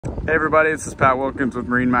Hey everybody, this is Pat Wilkins with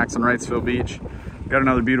MarineMax Wrightsville Beach. Got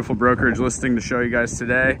another beautiful brokerage listing to show you guys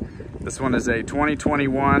today. This one is a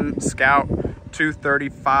 2021 Scout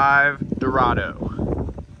 235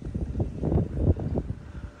 Dorado.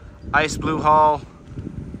 Ice blue hull,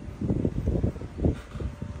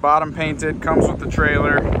 bottom painted, comes with the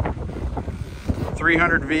trailer.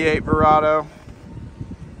 300 V8 Verado,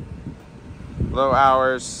 low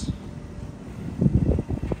hours.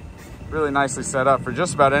 Really nicely set up for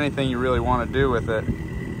just about anything you really want to do with it.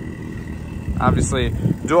 Obviously,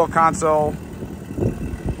 dual console,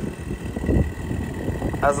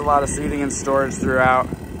 has a lot of seating and storage throughout,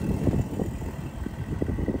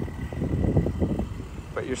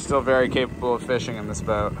 but you're still very capable of fishing in this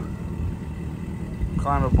boat.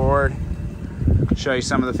 Climb aboard, show you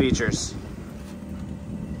some of the features.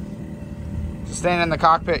 So staying in the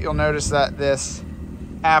cockpit, you'll notice that this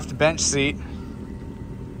aft bench seat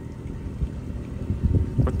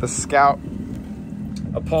with the Scout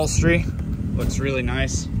upholstery looks really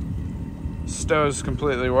nice. Stows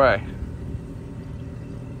completely away.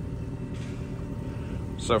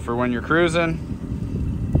 So for when you're cruising,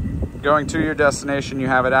 going to your destination, you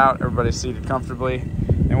have it out, everybody's seated comfortably,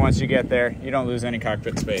 and once you get there, you don't lose any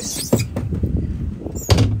cockpit space.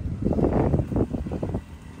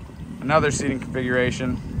 Another seating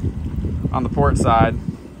configuration on the port side,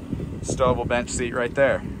 stowable bench seat right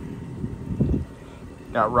there.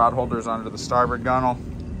 Got rod holders under the starboard gunnel.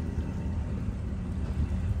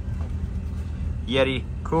 Yeti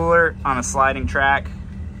cooler on a sliding track.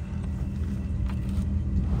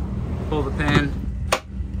 Pull the pin,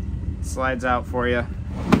 slides out for you,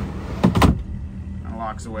 and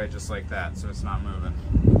locks away just like that, so it's not moving.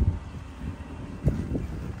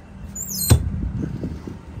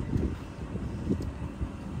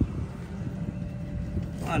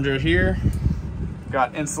 Under here,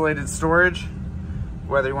 got insulated storage.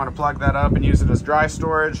 Whether you want to plug that up and use it as dry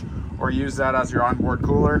storage or use that as your onboard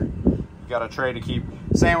cooler. You got a tray to keep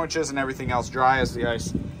sandwiches and everything else dry as the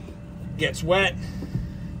ice gets wet.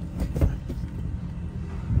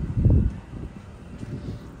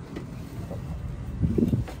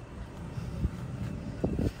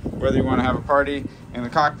 Whether you want to have a party in the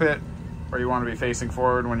cockpit or you want to be facing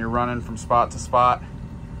forward when you're running from spot to spot,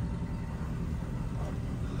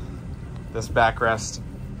 this backrest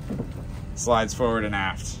slides forward and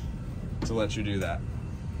aft to let you do that.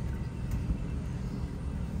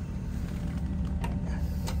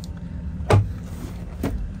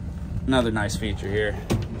 Another nice feature here.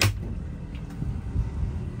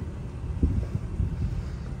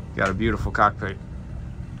 Got a beautiful cockpit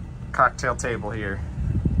cocktail table here.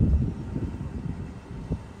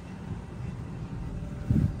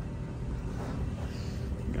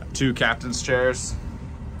 Got two captain's chairs.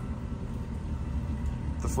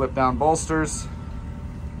 The flip down bolsters,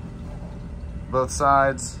 both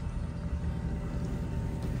sides,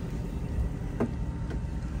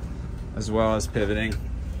 as well as pivoting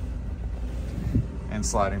and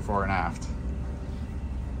sliding fore and aft.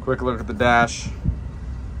 Quick look at the dash.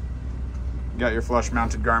 You got your flush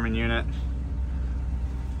mounted Garmin unit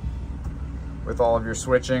with all of your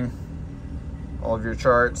switching, all of your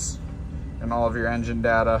charts, and all of your engine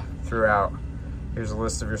data throughout. Here's a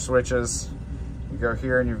list of your switches. You go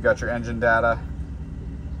here and you've got your engine data,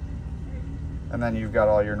 and then you've got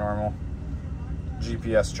all your normal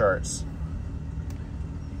GPS charts.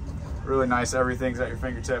 Really nice, everything's at your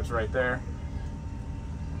fingertips right there.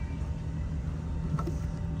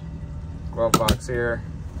 Glove box here.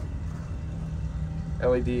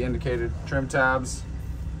 LED indicated trim tabs.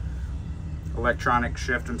 Electronic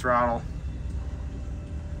shift and throttle.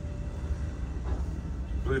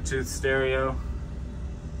 Bluetooth stereo.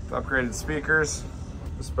 Upgraded speakers.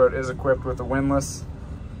 This boat is equipped with a windlass.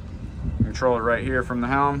 Control it right here from the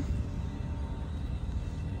helm.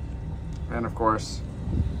 And of course,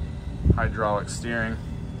 hydraulic steering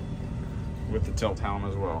with the tilt helm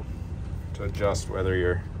as well to adjust whether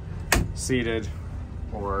you're seated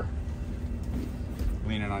or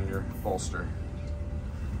leaning on your bolster.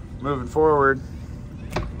 Moving forward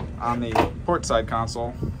on the port side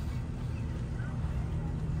console,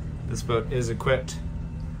 this boat is equipped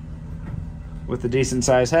with a decent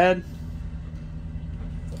sized head.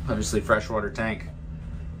 Obviously freshwater tank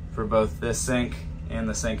for both this sink and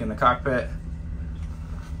the sink in the cockpit.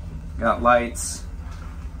 Got lights,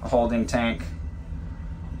 a holding tank.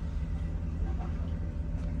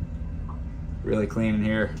 Really clean in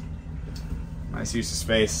here. Nice use of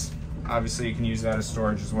space. Obviously you can use that as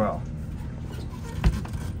storage as well.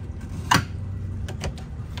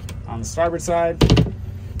 On the starboard side,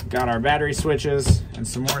 got our battery switches and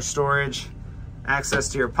some more storage, access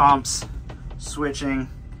to your pumps, switching,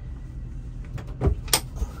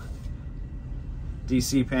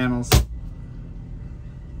 DC panels.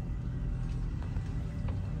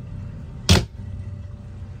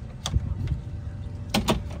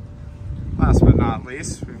 Last but not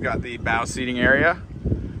least, we've got the bow seating area,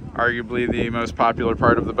 arguably the most popular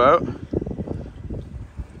part of the boat.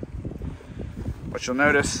 What you'll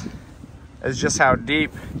notice is just how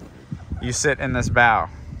deep you sit in this bow.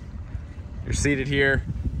 You're seated here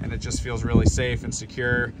and it just feels really safe and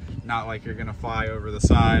secure, not like you're gonna fly over the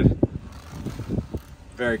side.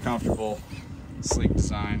 Very comfortable, sleek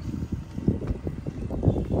design.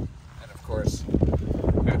 And of course,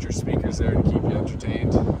 you've got your speakers there to keep you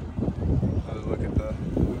entertained. Another look at the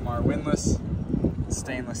windlass,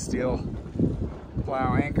 stainless steel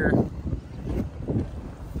plow anchor.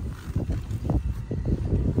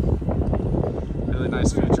 Really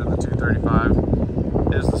nice feature of the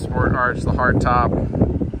 235 is the sport arch, the hard top,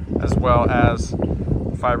 as well as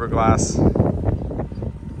fiberglass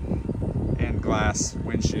and glass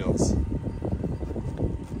windshields.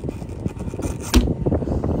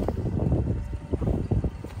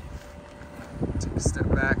 Take a step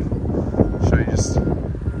back, show you just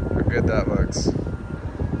how good that looks.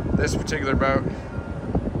 This particular boat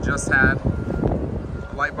just had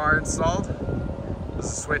a light bar installed. There's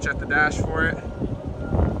a switch at the dash for it.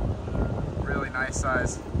 Really nice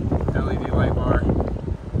size LED light bar,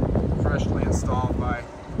 freshly installed by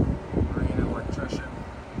marine electrician.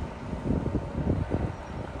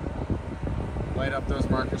 Light up those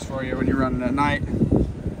markers for you when you're running at night,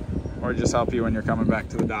 or just help you when you're coming back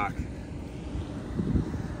to the dock.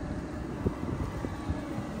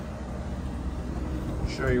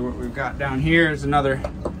 Show you what we've got down here is another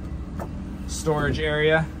storage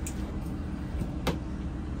area.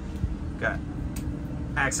 Got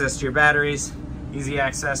access to your batteries, easy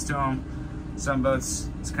access to them. Some boats,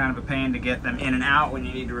 it's kind of a pain to get them in and out when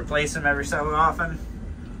you need to replace them every so often.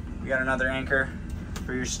 We got another anchor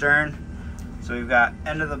for your stern. So we've got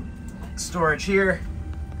end of the storage here,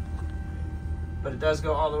 but it does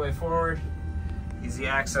go all the way forward. Easy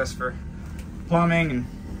access for plumbing, and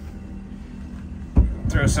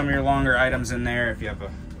throw some of your longer items in there. If you have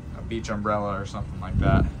a beach umbrella or something like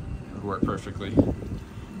that, it would work perfectly.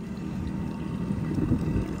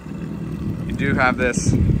 You do have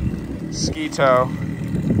this ski tow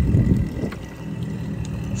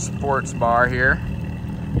sports bar here.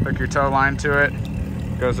 Hook your tow line to it,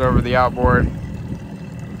 goes over the outboard,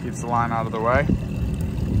 keeps the line out of the way.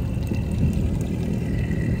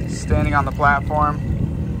 Standing on the platform,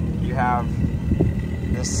 you have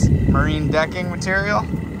this marine decking material.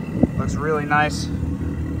 Looks really nice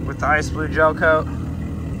with the ice blue gel coat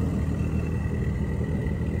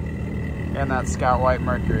and that Scout White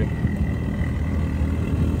Mercury.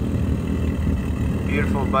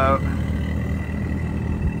 Beautiful boat,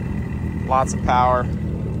 lots of power,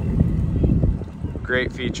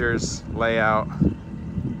 great features, layout,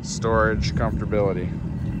 storage, comfortability.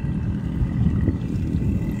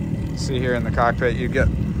 See here in the cockpit, you get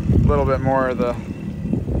a little bit more of the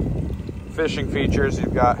fishing features.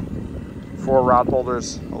 You've got 4 rod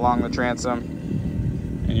holders along the transom,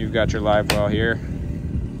 and you've got your live well here,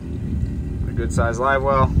 a good size live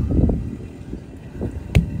well.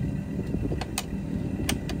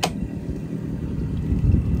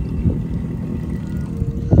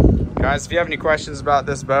 Guys, if you have any questions about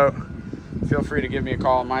this boat, feel free to give me a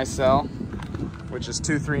call on my cell, which is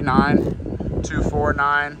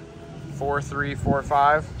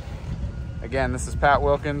 239-249-4345. Again, this is Pat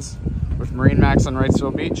Wilkins with MarineMax on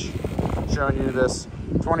Wrightsville Beach, showing you this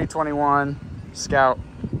 2021 Scout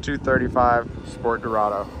 235 Sport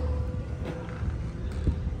Dorado.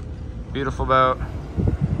 Beautiful boat.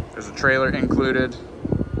 There's a trailer included.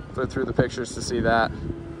 Flip through the pictures to see that.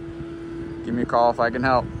 Give me a call if I can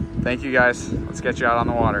help. Thank you guys. Let's get you out on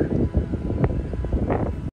the water.